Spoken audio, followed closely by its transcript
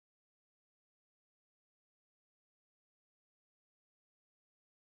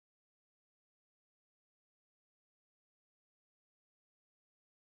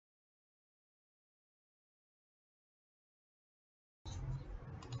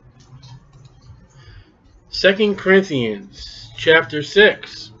2 Corinthians chapter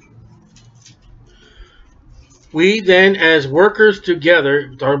 6. We then, as workers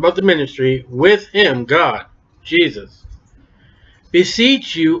together, talk about the ministry, with him, God, Jesus,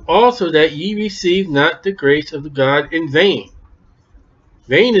 beseech you also that ye receive not the grace of God in vain.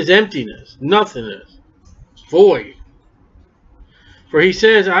 Vain is emptiness, nothingness, void. For he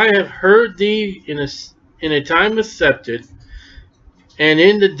says, I have heard thee in a time accepted, and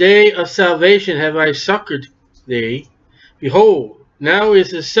in the day of salvation have I succored thee. Behold, now is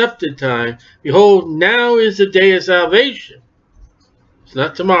the accepted time. Behold, now is the day of salvation. It's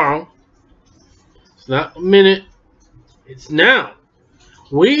not tomorrow. It's not a minute. It's now.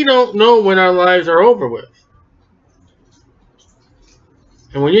 We don't know when our lives are over with.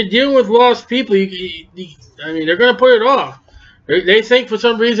 And when you're dealing with lost people, I mean, they're going to put it off. They think for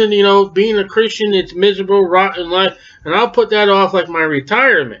some reason, you know, being a Christian, it's miserable, rotten life. And I'll put that off like my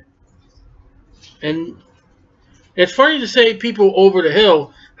retirement. And it's funny to say people over the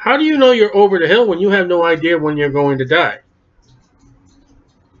hill. How do you know you're over the hill when you have no idea when you're going to die?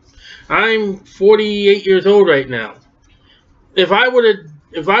 I'm 48 years old right now. If I were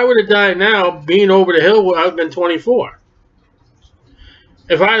to die now, being over the hill, I've been 24.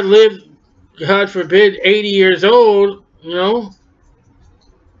 If I lived, God forbid, 80 years old, you know,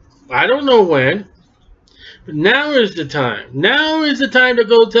 I don't know when. But now is the time. Now is the time to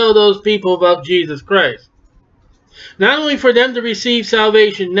go tell those people about Jesus Christ. Not only for them to receive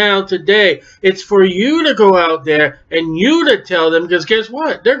salvation now, today, it's for you to go out there and you to tell them, because guess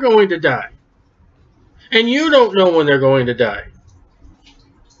what? They're going to die. And you don't know when they're going to die.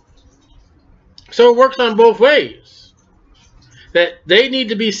 So it works on both ways. That they need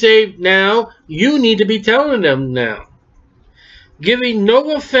to be saved now, you need to be telling them now. Giving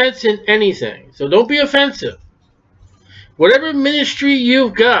no offense in anything. So don't be offensive. Whatever ministry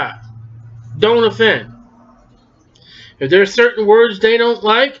you've got, don't offend. If there are certain words they don't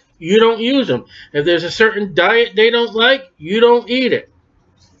like, you don't use them. If there's a certain diet they don't like, you don't eat it.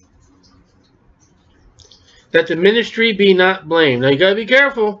 That the ministry be not blamed. Now you got to be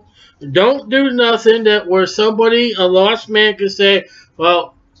careful. Don't do nothing that where somebody, a lost man, can say,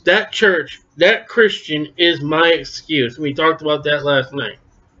 well, that church, that Christian is my excuse. We talked about that last night.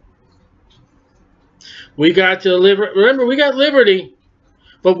 We got to live, remember, we got liberty,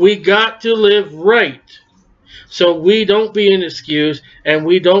 but we got to live right. So we don't be an excuse and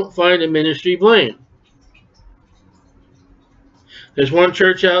we don't find a ministry blame. There's one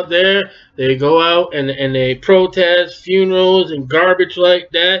church out there, they go out and they protest funerals and garbage like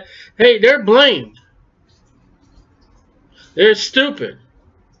that. Hey, they're blamed. They're stupid.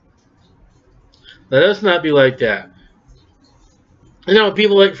 Let us not be like that. You know,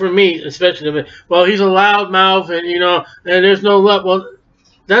 people like, for me, especially, well, he's a loudmouth and, you know, and there's no love. Well,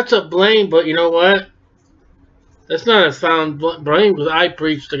 that's a blame, but you know what? That's not a found blame, because I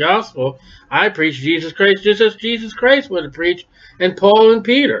preach the gospel. I preach Jesus Christ just as Jesus Christ would have preached, and Paul and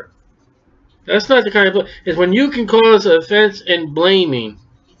Peter. That's not the kind of blame. It's when you can cause offense and blaming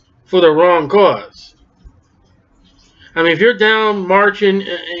for the wrong cause. I mean, if you're down marching,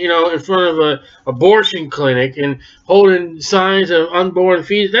 you know, in front of an abortion clinic and holding signs of unborn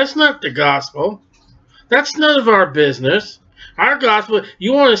fetus, that's not the gospel. That's none of our business. Our gospel,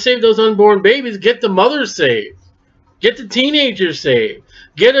 you want to save those unborn babies, get the mothers saved. Get the teenagers saved.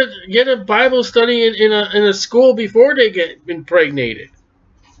 Get a Bible study in a school before they get impregnated.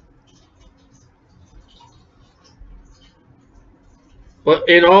 But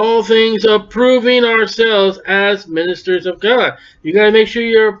in all things, approving ourselves as ministers of God. You got to make sure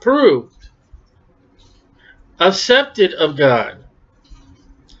you're approved, accepted of God,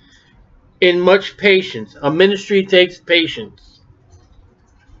 in much patience. A ministry takes patience.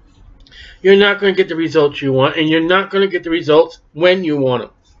 You're not going to get the results you want, and you're not going to get the results when you want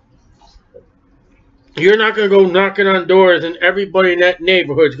them. You're not going to go knocking on doors and everybody in that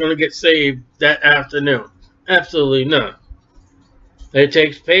neighborhood is going to get saved that afternoon. Absolutely not. It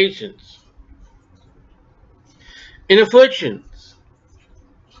takes patience. In afflictions.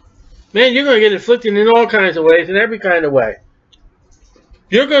 Man, you're going to get afflicted in all kinds of ways, in every kind of way.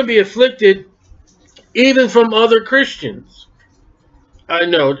 You're going to be afflicted even from other Christians. I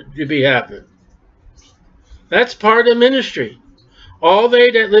know to be happening. That's part of ministry. All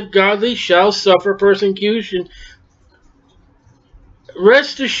they that live godly shall suffer persecution.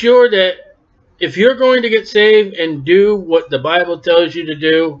 Rest assured that if you're going to get saved and do what the Bible tells you to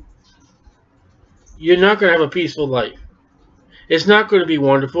do, you're not going to have a peaceful life. It's not going to be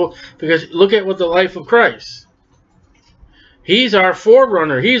wonderful, because look at what the life of Christ. He's our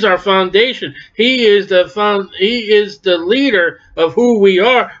forerunner. He's our foundation. He is the leader of who we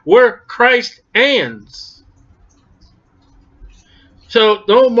are. Where Christ ends. So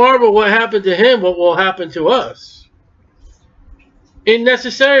don't marvel what happened to him, what will happen to us. In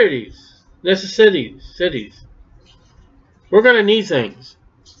necessities. Cities. We're going to need things.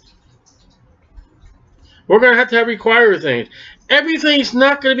 We're going to have require things. Everything's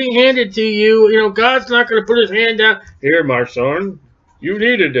not going to be handed to you. You know, God's not going to put his hand down. Here, my son, you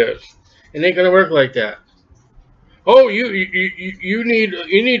needed this. It ain't going to work like that. Oh, you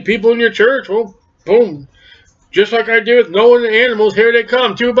need people in your church. Well, boom. Just like I did with Noah and the animals, here they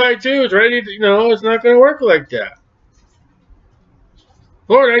come, 2 by 2s, ready to, it's not going to work like that.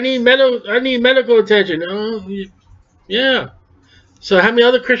 Lord, I need medical attention. Oh, yeah. So how many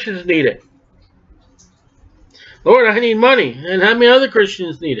other Christians need it? Lord, I need money. And how many other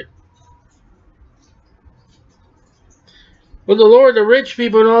Christians need it? Well, the Lord, the rich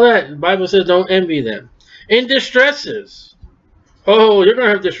people and all that, the Bible says don't envy them. In distresses. Oh, you're going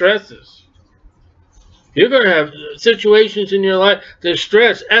to have distresses. You're going to have situations in your life,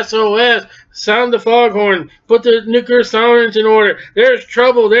 distress, SOS, sound the foghorn, put the nuclear sirens in order. There's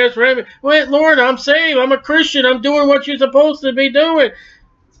trouble, there's remedy. Wait, Lord, I'm saved. I'm a Christian. I'm doing what you're supposed to be doing.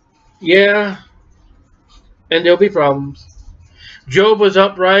 Yeah, and there'll be problems. Job was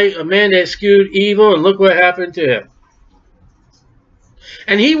upright, a man that skewed evil, and look what happened to him.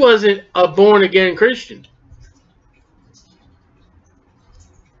 And he wasn't a born-again Christian.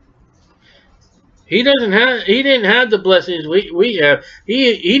 He didn't have the blessings we have.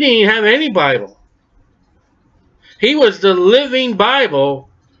 He didn't even have any Bible. He was the living Bible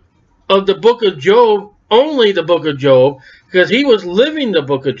of the book of Job, only the book of Job, because he was living the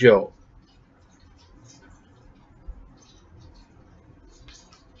book of Job.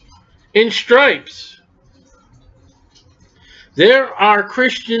 In stripes. There are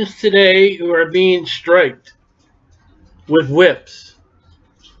Christians today who are being striped with whips.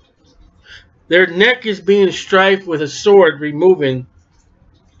 Their neck is being striped with a sword, removing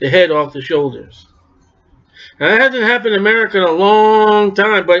the head off the shoulders. Now, that hasn't happened in America in a long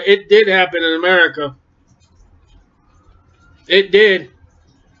time, but it did happen in America. It did.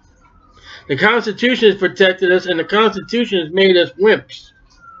 The Constitution has protected us, and the Constitution has made us wimps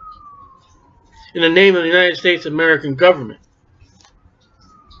in the name of the United States American government.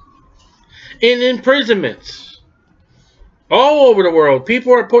 In imprisonments. All over the world,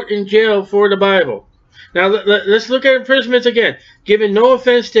 people are put in jail for the Bible. Now, let's look at imprisonments again. Giving no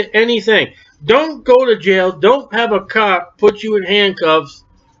offense to anything. Don't go to jail. Don't have a cop put you in handcuffs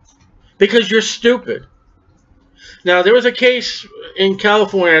because you're stupid. Now, there was a case in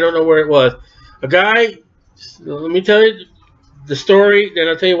California. I don't know where it was. A guy, let me tell you the story, then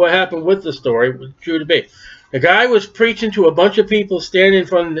I'll tell you what happened with the story. It was true to be. The guy was preaching to a bunch of people standing in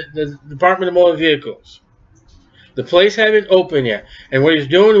front of the Department of Motor Vehicles. The place hadn't opened yet. And what he was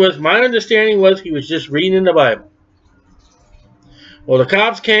doing was, my understanding was he was just reading the Bible. Well, the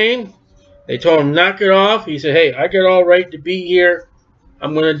cops came. They told him, knock it off. He said, hey, I got all right to be here.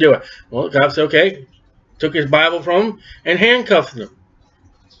 I'm going to do it. Well, the cops said, okay. Took his Bible from him and handcuffed him.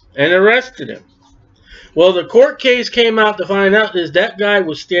 And arrested him. Well, the court case came out to find out is that guy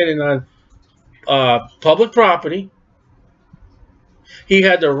was standing on public property. He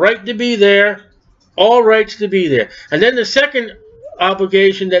had the right to be there. All rights to be there. And then the second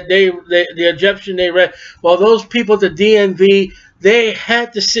obligation that the objection they read, well, those people at the DMV, they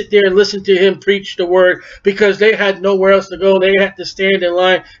had to sit there and listen to him preach the word because they had nowhere else to go. They had to stand in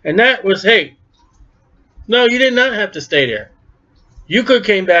line. And that was, hey, no, you did not have to stay there. You could have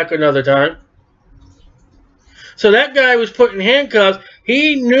came back another time. So that guy was put in handcuffs.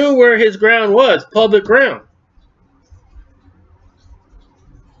 He knew where his ground was, public ground.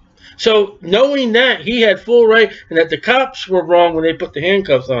 So, knowing that, he had full right, and that the cops were wrong when they put the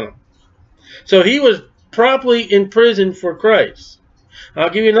handcuffs on him. So, he was properly in prison for Christ. I'll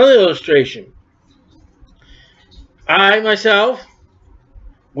give you another illustration. I, myself,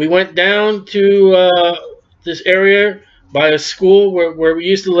 we went down to this area by a school where we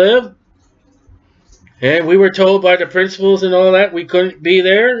used to live. And we were told by the principals and all that we couldn't be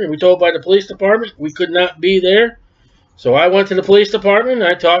there. And we were told by the police department we could not be there. So I went to the police department, and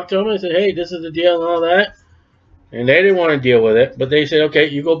I talked to them. I said, hey, this is the deal and all that. And they didn't want to deal with it. But they said, okay,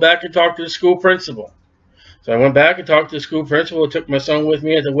 you go back and talk to the school principal. So I went back and talked to the school principal. Took my son with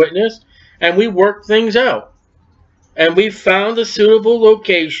me as a witness. And we worked things out. And we found a suitable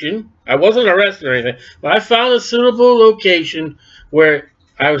location. I wasn't arrested or anything. But I found a suitable location where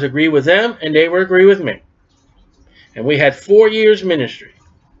I was agree with them, and they were agree with me. And we had 4 years ministry.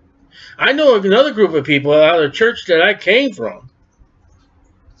 I know of another group of people out of the church that I came from,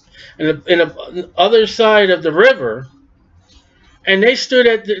 in the other side of the river, and they stood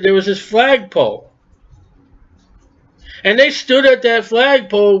at, there was this flagpole. And they stood at that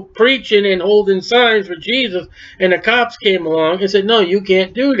flagpole preaching and holding signs for Jesus, and the cops came along and said, no, you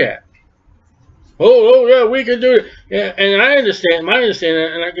can't do that. Oh, yeah, we can do it. Yeah, and I understand, my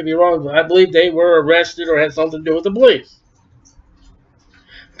understanding, and I could be wrong, but I believe they were arrested or had something to do with the police.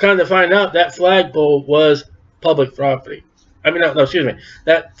 Come to find out, that flagpole was public property. I mean, no, excuse me.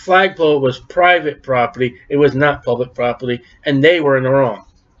 That flagpole was private property. It was not public property, and they were in the wrong.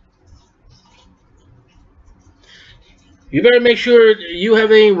 You better make sure you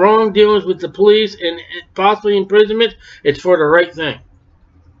have any wrong dealings with the police and possibly imprisonment. It's for the right thing.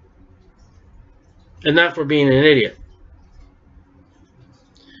 And not for being an idiot.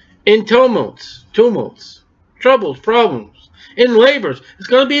 In tumults, troubles, problems, in labors. It's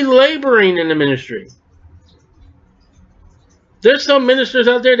going to be laboring in the ministry. There's some ministers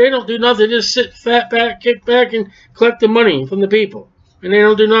out there, they don't do nothing. They just sit fat back, kick back, and collect the money from the people. And they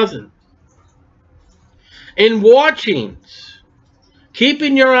don't do nothing. In watchings,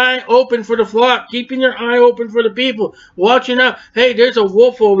 keeping your eye open for the flock, keeping your eye open for the people, watching out. Hey, there's a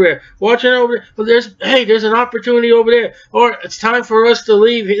wolf over there. Watching over there. But there's an opportunity over there. Or it's time for us to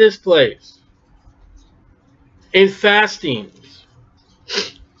leave this place. In fastings.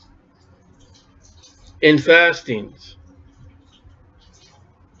 In fastings.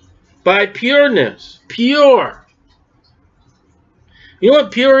 By pureness. Pure. You know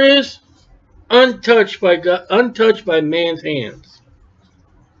what pure is? Untouched by God, untouched by man's hands.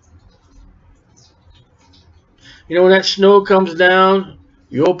 You know, when that snow comes down,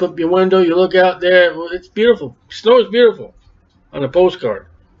 you open up your window, you look out there, well, it's beautiful. Snow is beautiful on a postcard.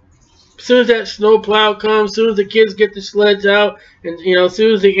 As soon as that snow plow comes, as soon as the kids get the sleds out, and you know, as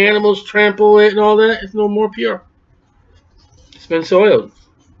soon as the animals trample it and all that, it's no more pure. It's been soiled.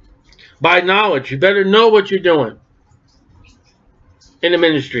 By knowledge, you better know what you're doing in the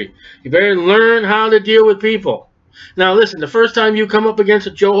ministry. You better learn how to deal with people. Now listen, the first time you come up against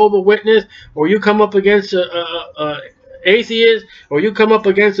a Jehovah's Witness, or you come up against a atheist, or you come up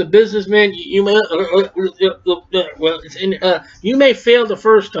against a businessman, you may fail the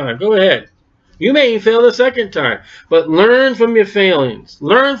first time. Go ahead. You may even fail the second time. But learn from your failings.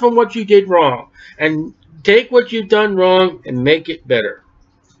 Learn from what you did wrong. And take what you've done wrong and make it better.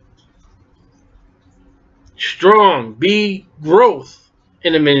 Strong. Be growth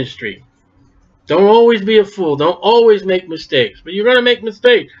in the ministry. Don't always be a fool. Don't always make mistakes. But you're going to make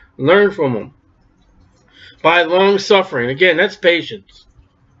mistakes. Learn from them. By long suffering. Again, that's patience.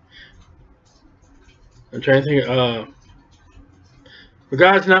 I'm trying to think. For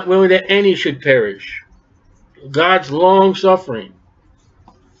God's not willing that any should perish. God's long suffering.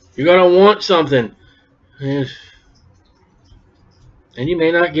 You're going to want something. And you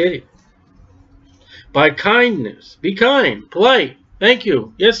may not get it. By kindness. Be kind. Polite. Thank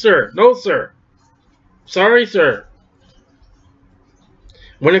you. Yes, sir. No, sir. Sorry, sir.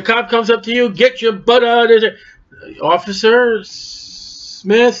 When a cop comes up to you, get your butt out of there. Officer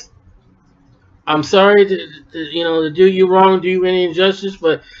Smith, I'm sorry to do you wrong, do you any injustice,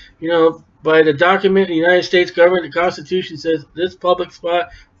 but, by the document of the United States government, the Constitution says this public spot,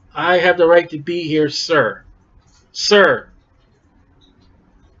 I have the right to be here, sir. Sir.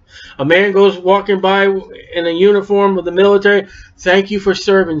 A man goes walking by in a uniform of the military. Thank you for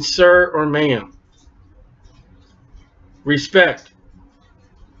serving, sir or ma'am. Respect.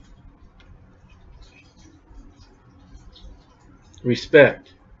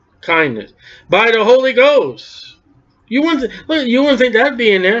 Respect. Kindness. By the Holy Ghost. You wouldn't think that'd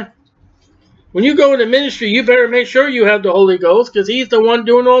be in there. When you go into ministry, you better make sure you have the Holy Ghost, because He's the one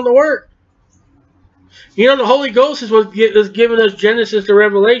doing all the work. The Holy Ghost is what is giving us Genesis to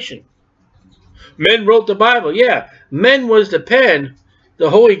Revelation. Men wrote the Bible. Yeah, men was the pen. The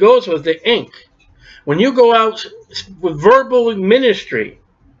Holy Ghost was the ink. When you go out with verbal ministry,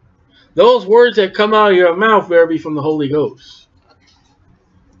 those words that come out of your mouth better be from the Holy Ghost,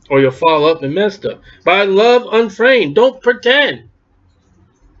 or you'll fall up and messed up. By love unfeigned. Don't pretend.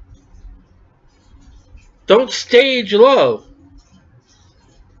 Don't stage love.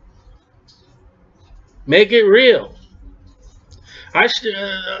 Make it real. I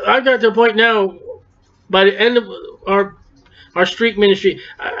got to the point now, by the end of our street ministry,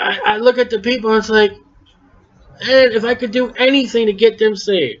 I look at the people and it's like, man, if I could do anything to get them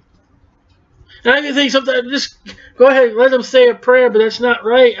saved. And I can think sometimes, just go ahead, let them say a prayer, but that's not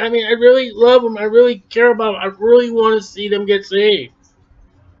right. I mean, I really love them. I really care about them. I really want to see them get saved.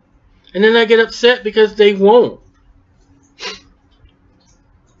 And then I get upset because they won't.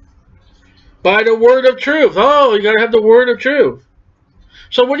 By the word of truth. Oh, you got to have the word of truth.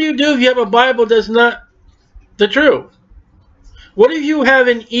 So what do you do if you have a Bible that's not the truth? What if you have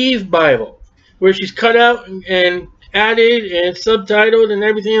an Eve Bible where she's cut out and added and subtitled and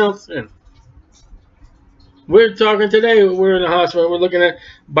everything else. And we're talking today, we're in the hospital, we're looking at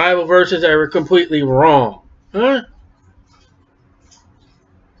Bible verses that are completely wrong. Huh?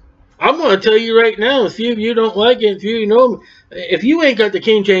 I'm going to tell you right now, if you don't like it, if you ain't got the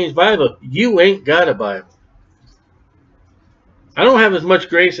King James Bible, you ain't got a Bible. I don't have as much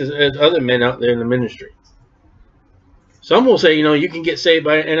grace as other men out there in the ministry. Some will say, you can get saved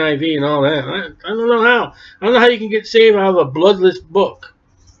by NIV and all that. I don't know how. I don't know how you can get saved out of a bloodless book.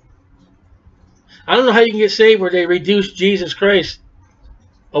 I don't know how you can get saved where they reduce Jesus Christ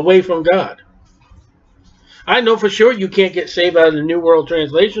away from God. I know for sure you can't get saved out of the New World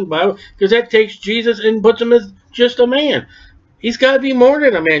Translation Bible because that takes Jesus and puts him as just a man. He's got to be more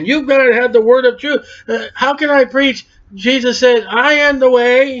than a man. You've got to have the word of truth. How can I preach? Jesus said, I am the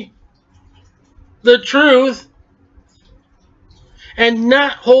way, the truth, and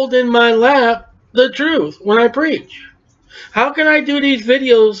not hold in my lap the truth when I preach. How can I do these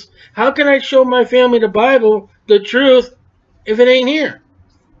videos? How can I show my family the Bible, the truth, if it ain't here?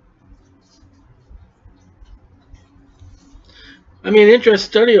 I mean, interest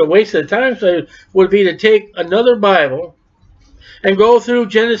study, a waste of time study would be to take another Bible and go through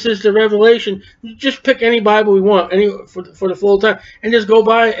Genesis to Revelation. Just pick any Bible we want for the full time and just go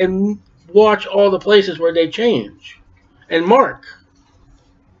by and watch all the places where they change and mark.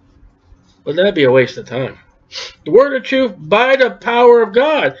 But that'd be a waste of time. The word of truth by the power of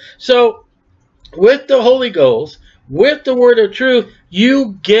God. So with the Holy Ghost, with the word of truth,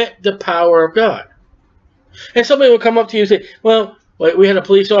 you get the power of God. And somebody will come up to you and say, well, we had a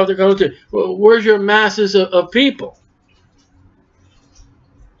police officer come to, well, where's your masses of people?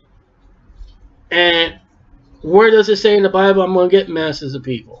 And where does it say in the Bible I'm going to get masses of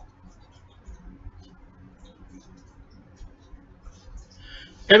people?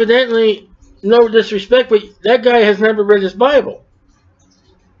 Evidently, no disrespect, but that guy has never read his Bible.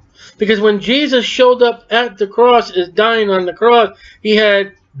 Because when Jesus showed up at the cross, is dying on the cross, he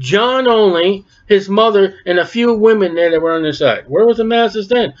had John only, his mother, and a few women there that were on his side. Where was the masses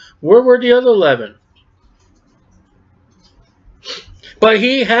then? Where were the other 11? But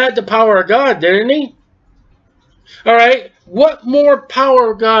he had the power of God, didn't he? All right. What more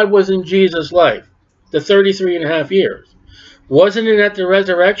power of God was in Jesus' life? The 33.5 years. Wasn't it at the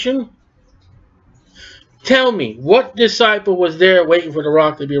resurrection? Tell me, what disciple was there waiting for the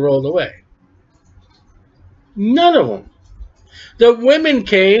rock to be rolled away? None of them. The women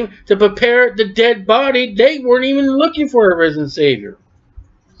came to prepare the dead body. They weren't even looking for a risen Savior.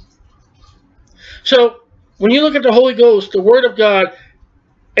 So, when you look at the Holy Ghost, the Word of God,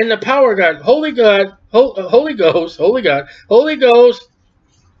 and the power of God, Holy Ghost,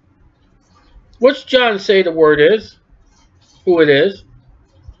 what's John say the Word is? Who it is?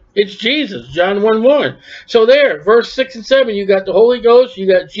 It's Jesus, John 1:1. So there, verse 6 and 7, you got the Holy Ghost, you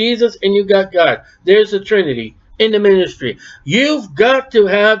got Jesus, and you got God. There's the Trinity in the ministry. You've got to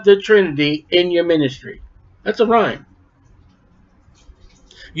have the Trinity in your ministry. That's a rhyme.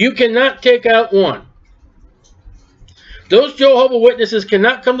 You cannot take out one. Those Jehovah's Witnesses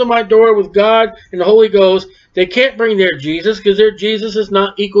cannot come to my door with God and the Holy Ghost. They can't bring their Jesus because their Jesus is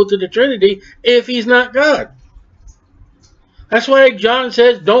not equal to the Trinity if he's not God. That's why John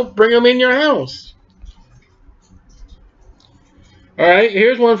says, don't bring them in your house. All right,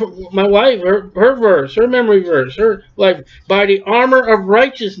 here's one for my wife, her verse, her memory verse, her life. By the armor of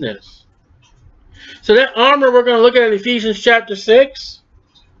righteousness. So that armor we're going to look at in Ephesians chapter 6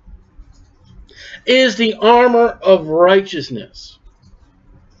 is the armor of righteousness.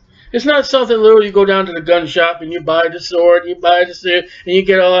 It's not something little you go down to the gun shop and you buy the sword, you buy the sword, and you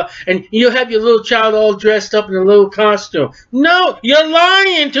get all, and you have your little child all dressed up in a little costume. No, you're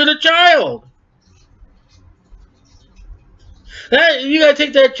lying to the child. You got to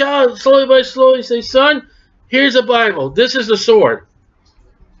take that child slowly by slowly and say, son, here's a Bible. This is the sword.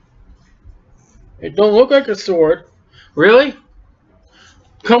 It don't look like a sword. Really?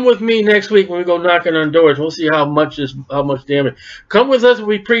 Come with me next week when we go knocking on doors. We'll see how much damage. Come with us when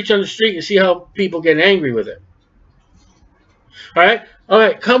we preach on the street and see how people get angry with it. All right? All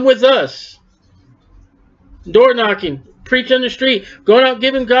right, come with us. Door knocking. Preach on the street. Going out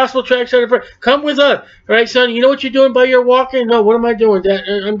giving gospel tracts out of prayer. Come with us. All right, son, you know what you're doing by your walking? No, what am I doing?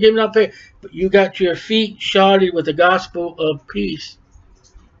 I'm giving out prayer. But you got your feet shodded with the gospel of peace.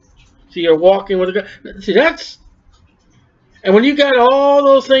 So you're walking with the gospel. See, that's... And when you got all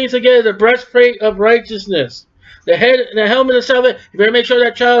those things together, the breastplate of righteousness, the head and the helmet of salvation, you better make sure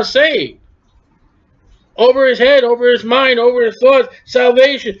that child's saved. Over his head, over his mind, over his thoughts,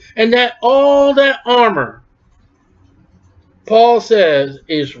 salvation. And that all that armor, Paul says,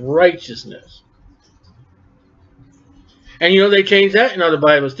 is righteousness. And you know they changed that in other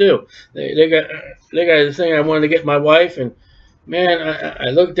Bibles too. They got this thing I wanted to get my wife, and man,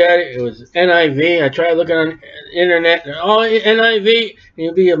 I looked at it. It was NIV. I tried looking on the internet, and all NIV. And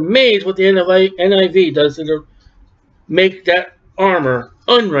you'll be amazed what the NIV does to make that armor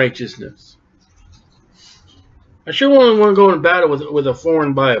unrighteousness. I sure wouldn't want to go in battle with a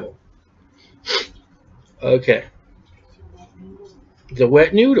foreign Bible. Okay. The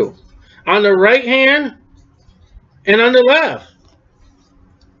wet noodle. On the right hand and on the left.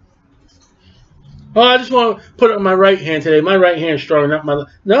 Oh, I just want to put it on my right hand today. My right hand is strong, not my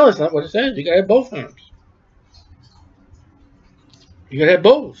left. No, that's not what it says. You got to have both arms. You got to have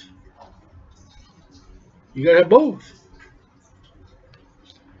both. You got to have both.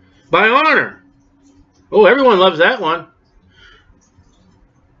 By honor. Oh, everyone loves that one.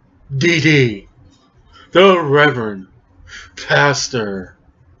 DD. The Reverend Pastor.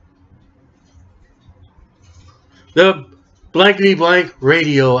 The blankety blank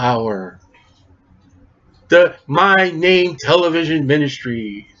radio hour. The My Name Television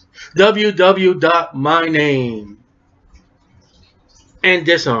Ministries. www.myname. And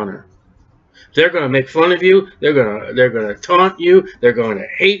dishonor. They're going to make fun of you. They're going to taunt you. They're going to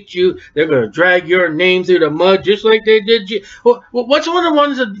hate you. They're going to drag your name through the mud just like they did. What's one of the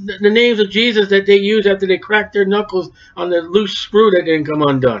ones the names of Jesus that they use after they cracked their knuckles on the loose screw that didn't come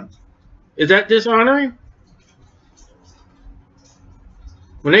undone? Is that dishonoring?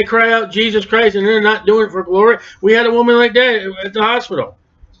 When they cry out Jesus Christ and they're not doing it for glory. We had a woman like that at the hospital.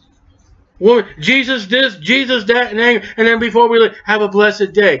 Woman, Jesus this, Jesus that, and then before we leave, have a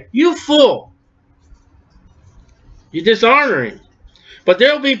blessed day. You fool. You're dishonoring. But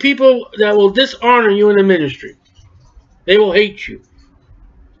there will be people that will dishonor you in the ministry. They will hate you.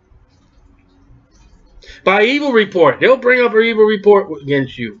 By evil report. They'll bring up an evil report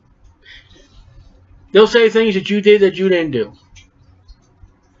against you. They'll say things that you did that you didn't do.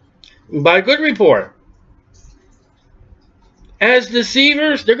 By good report. As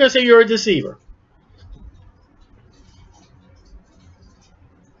deceivers, they're going to say you're a deceiver.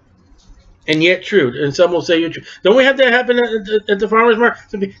 And yet true. And some will say you're true. Don't we have that happen at the farmer's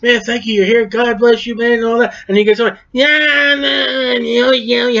market? Man, thank you. You're here. God bless you, man, and all that. And you get someone, yeah, man,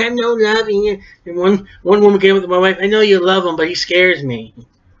 you have no love. And one woman came up to my wife, I know you love him, but he scares me.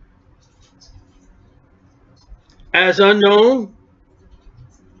 As unknown,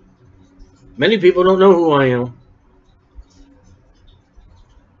 many people don't know who I am.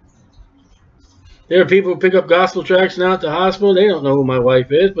 There are people who pick up gospel tracts now at the hospital. They don't know who my wife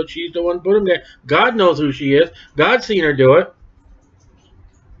is, but she's the one who put them there. God knows who she is. God's seen her do it.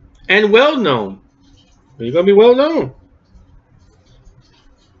 And well known. You're going to be well known.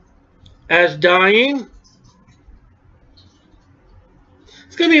 As dying.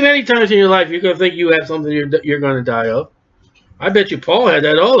 It's going to be many times in your life you're going to think you have something you're going to die of. I bet you Paul had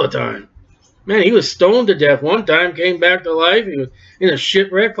that all the time. Man, he was stoned to death one time, came back to life. He was in a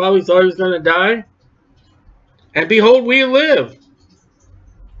shipwreck, probably thought he was going to die. And behold, we live.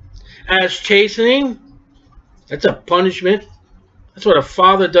 As chastening, that's a punishment. That's what a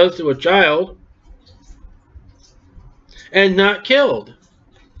father does to a child. And not killed.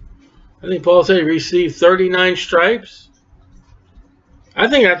 I think Paul said he received 39 stripes. I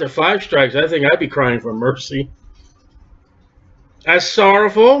think after 5 stripes, I think I'd be crying for mercy. As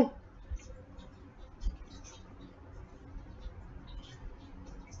sorrowful.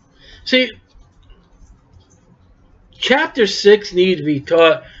 See, chapter 6 needs to be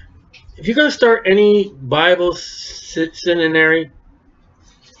taught. If you're going to start any Bible seminary,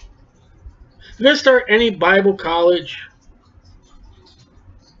 if you're going to start any Bible college,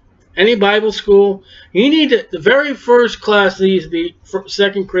 any Bible school, you need to, the very first class needs to be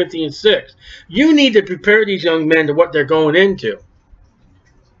 2 Corinthians 6. You need to prepare these young men to what they're going into.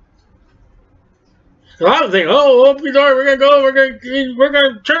 A lot of things, oh, open the door, we're going to go, we're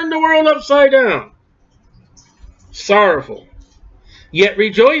going to turn the world upside down. Sorrowful. Yet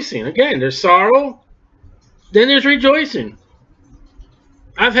rejoicing. Again, there's sorrow, then there's rejoicing.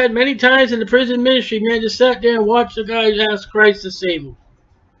 I've had many times in the prison ministry, man, just sat there and watched the guys ask Christ to save them.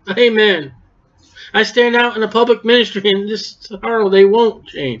 Amen. I stand out in the public ministry and this sorrow they won't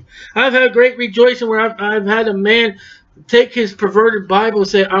change. I've had great rejoicing where I've had a man take his perverted Bible and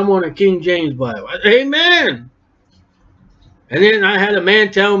say, I want a King James Bible. Amen. And then I had a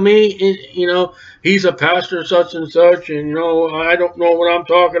man tell me, you know, he's a pastor such and such, and, you know, I don't know what I'm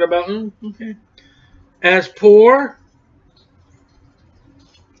talking about. Okay. As poor.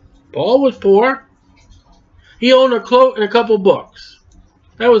 Paul was poor. He owned a cloak and a couple books.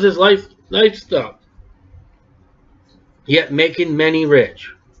 That was his life stuff. Yet making many rich.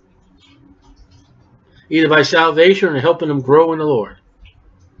 either by salvation or helping them grow in the Lord.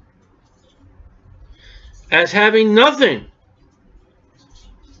 As having nothing,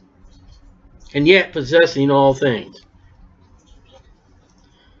 and yet possessing all things.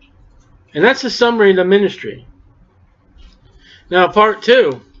 And that's the summary of the ministry. Now, part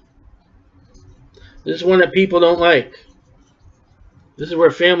 2. This is one that people don't like. This is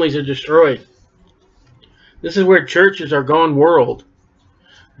where families are destroyed. This is where churches are gone world.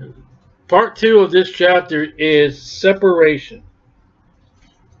 Part 2 of this chapter is separation.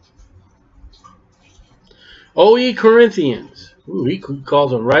 O ye Corinthians. Ooh, he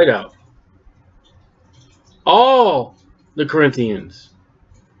calls them right out. All the Corinthians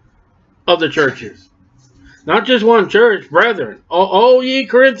of the churches. Not just one church, brethren. O ye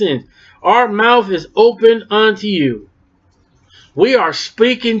Corinthians, our mouth is open unto you. We are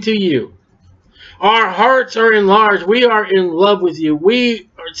speaking to you. Our hearts are enlarged. We are in love with you. We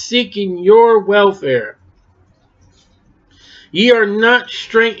are seeking your welfare. Ye are not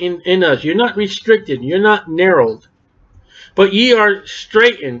straitened in us. You're not restricted. You're not narrowed. But ye are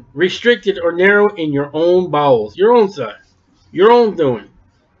straitened, restricted, or narrow in your own bowels. Your own side. Your own doing.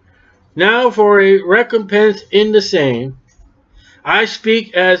 Now for a recompense in the same, I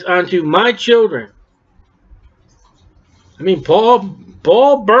speak as unto my children. I mean, Paul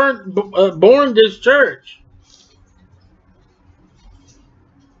born this church.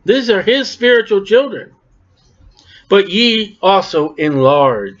 These are his spiritual children. But ye also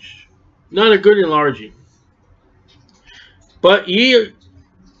enlarge. Not a good enlarging. But be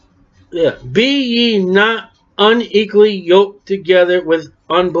ye not unequally yoked together with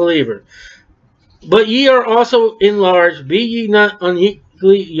unbelievers. But ye are also enlarged. Be ye not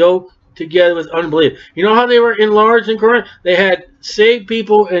unequally yoked together with unbelievers. You know how they were enlarged in Corinth? They had saved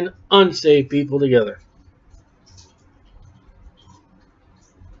people and unsaved people together.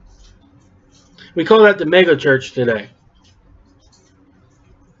 We call that the mega church today.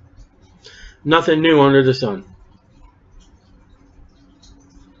 Nothing new under the sun.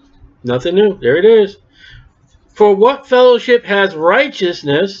 Nothing new. There it is. For what fellowship has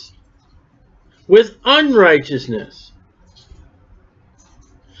righteousness with unrighteousness?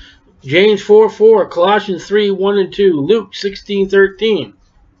 James 4:4, Colossians 3:1 and 2, Luke 16:13.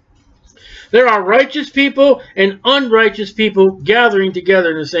 There are righteous people and unrighteous people gathering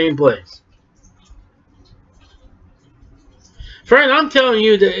together in the same place. Friend, I'm telling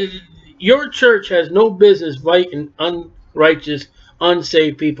you that your church has no business inviting unrighteous,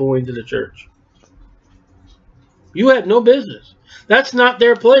 unsaved people into the church. You have no business. That's not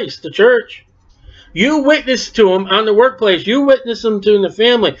their place, the church. You witness to them on the workplace. You witness them to in the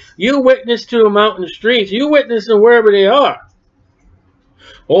family. You witness to them out in the streets. You witness them wherever they are.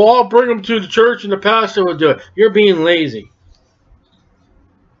 Oh, I'll bring them to the church and the pastor will do it. You're being lazy.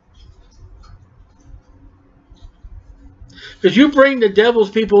 Because you bring the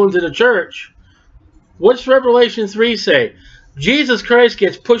devil's people into the church. What's Revelation 3 say? Jesus Christ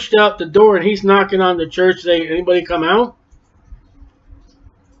gets pushed out the door and he's knocking on the church saying, anybody come out?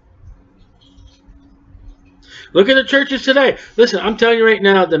 Look at the churches today. Listen, I'm telling you right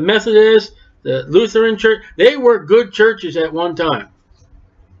now, the Methodist, the Lutheran church, they were good churches at one time.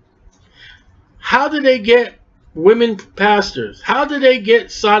 How did they get women pastors? How did they get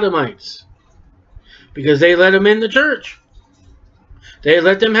sodomites? Because they let them in the church. They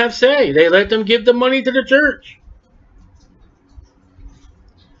let them have say. They let them give the money to the church.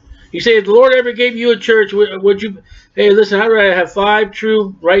 You say, if the Lord ever gave you a church, would you... Hey, listen, I'd rather have 5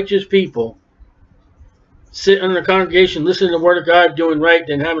 true, righteous people sit in the congregation, listen to the Word of God, doing right,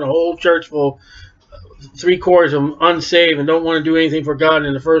 than having a whole church full, 3/4 of them unsaved and don't want to do anything for God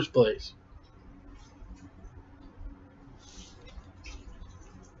in the first place.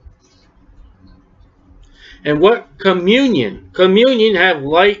 And what communion? Communion have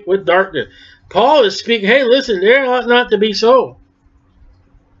light with darkness. Paul is speaking, hey, listen, there ought not to be so.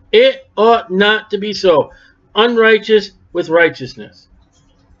 It ought not to be so. Unrighteous with righteousness.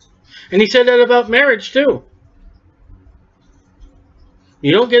 And he said that about marriage too.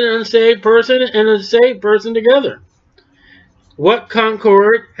 You don't get an unsaved person and a saved person together. What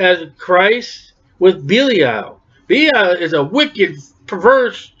concord has Christ with Belial? Belial is a wicked,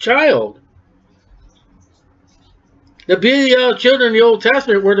 perverse child. The Belial children in the Old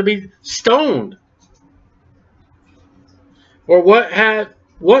Testament were to be stoned. Or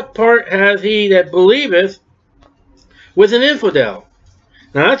what part hath he that believeth with an infidel?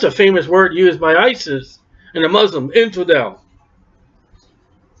 Now that's a famous word used by ISIS and the Muslim, infidel.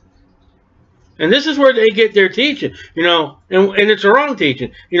 And this is where they get their teaching, you know, and it's a wrong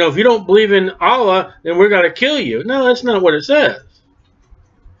teaching. You know, if you don't believe in Allah, then we're going to kill you. No, that's not what it says.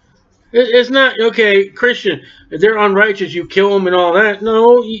 It's not, okay, Christian, if they're unrighteous, you kill them and all that.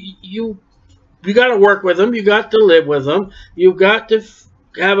 No, you got to work with them. You got to live with them. You got to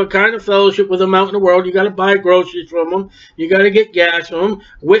have a kind of fellowship with them out in the world. You got to buy groceries from them. You got to get gas from them,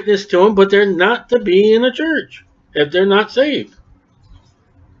 witness to them, but they're not to be in a church if they're not saved.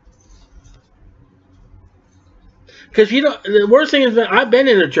 Because the worst thing is that I've been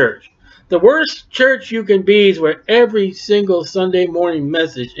in a church. The worst church you can be is where every single Sunday morning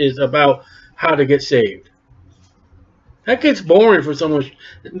message is about how to get saved. That gets boring for someone.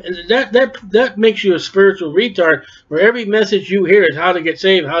 That makes you a spiritual retard, where every message you hear is how to get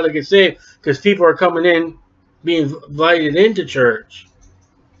saved, because people are coming in, being invited into church.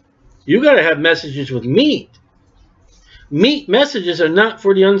 You got to have messages with meat. Meat messages are not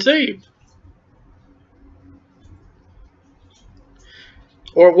for the unsaved.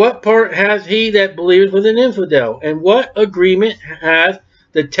 Or what part has he that believes with an infidel? And what agreement hath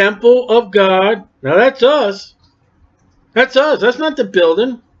the temple of God? Now that's us. That's us. That's not the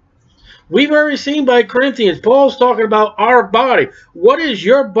building. We've already seen by Corinthians, Paul's talking about our body. What does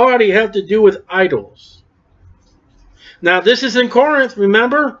your body have to do with idols? Now this is in Corinth,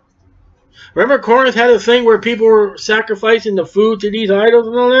 remember? Remember Corinth had a thing where people were sacrificing the food to these idols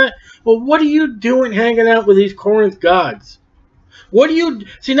and all that? Well, what are you doing hanging out with these Corinth gods? What do you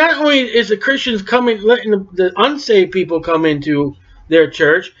see? Not only is the Christians letting the unsaved people come into their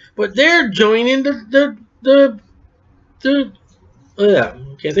church, but they're joining the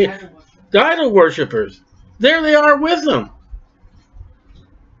idol worshippers. There they are with them.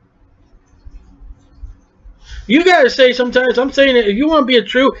 You got to say sometimes, I'm saying that if you want to be a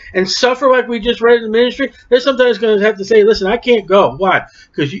true and suffer like we just read in the ministry, they're sometimes going to have to say, listen, I can't go. Why?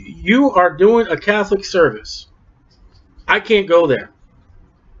 Because you are doing a Catholic service. I can't go there.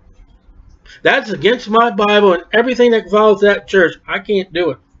 That's against my Bible and everything that follows that church. I can't do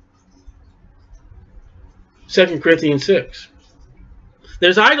it. 2 Corinthians 6.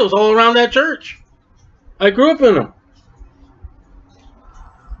 There's idols all around that church. I grew up in them.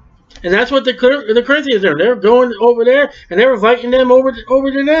 And that's what the Corinthians are. They're going over there and they're inviting them over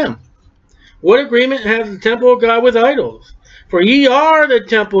to them. What agreement has the temple of God with idols? For ye are the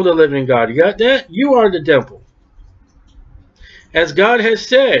temple of the living God. You got that? You are the temple. As God has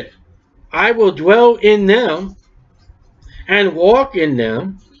said, I will dwell in them and walk in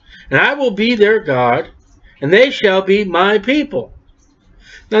them, and I will be their God, and they shall be my people.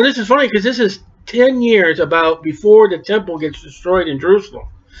 Now this is funny because this is 10 years about before the temple gets destroyed in Jerusalem.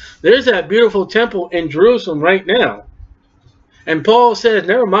 There's that beautiful temple in Jerusalem right now. And Paul says,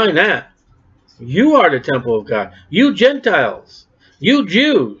 never mind that. You are the temple of God. You Gentiles. You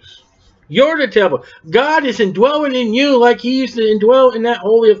Jews. You're the temple. God is indwelling in you like he used to indwell in that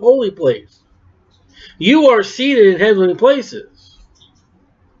holy of holy place. You are seated in heavenly places.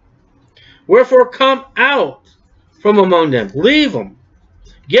 Wherefore come out from among them. Leave them.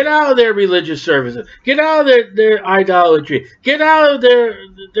 Get out of their religious services. Get out of their idolatry. Get out of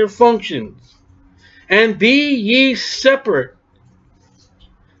their functions. And be ye separate,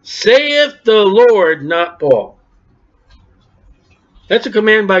 saith the Lord, not Paul. That's a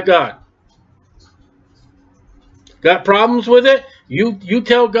command by God. Got problems with it? You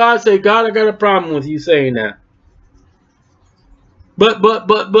tell God, say, God, I got a problem with you saying that.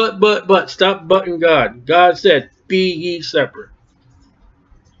 But, stop butting God. God said, be ye separate.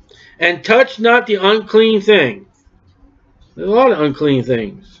 And touch not the unclean thing. There's a lot of unclean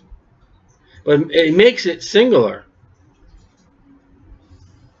things. But it makes it singular.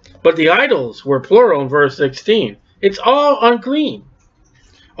 But the idols were plural in verse 16. It's all unclean.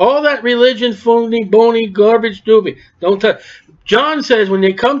 All that religion, phony, bony, garbage, doobie. Don't touch. John says when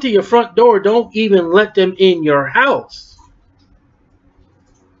they come to your front door, don't even let them in your house.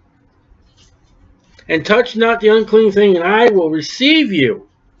 And touch not the unclean thing, and I will receive you.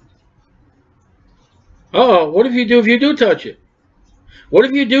 Uh-oh, what if you do touch it? What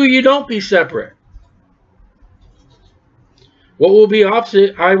if you don't be separate? What will be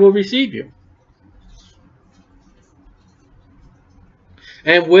opposite? I will receive you.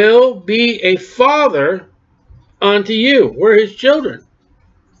 And will be a father unto you. We're his children.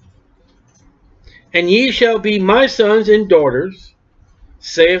 And ye shall be my sons and daughters,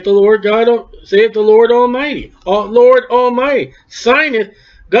 saith the Lord God, saith the Lord Almighty. Lord Almighty signeth.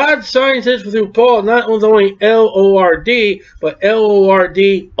 God signs this through Paul, not only L-O-R-D, but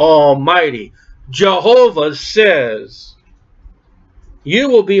L-O-R-D Almighty. Jehovah says, you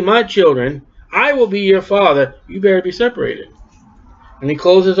will be my children, I will be your father, you better be separated. And he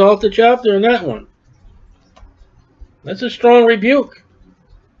closes off the chapter in that one. That's a strong rebuke.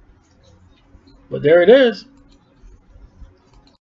 But there it is.